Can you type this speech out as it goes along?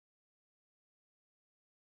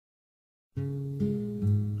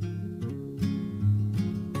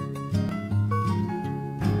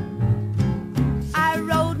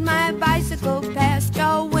bicycle past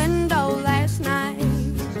your window last night.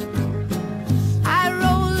 I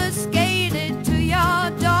roller skated to your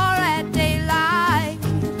door at daylight.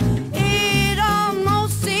 It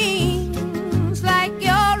almost seems like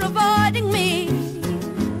you're avoiding me.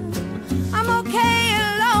 I'm okay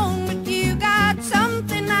alone, but you got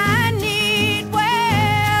something I need. Well,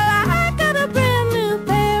 I got a brand new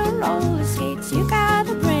pair of roller skates. You got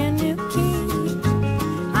a brand new key.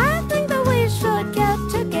 I think that we should get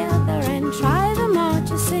together and try them out,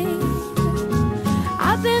 you see.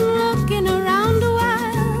 I've been looking around a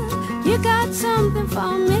while. You got something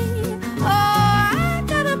for me. Oh, I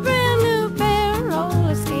got a brand new pair of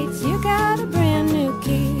roller skates. You got a brand new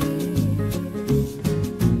key.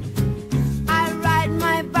 I ride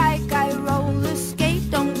my bike, I roller skate,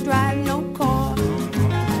 don't drive no car.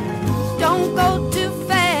 Don't go too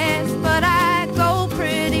fast, but I go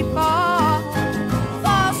pretty far.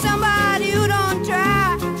 For somebody who don't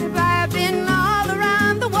drive, I've been all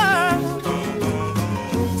around the world.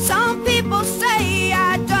 Some people say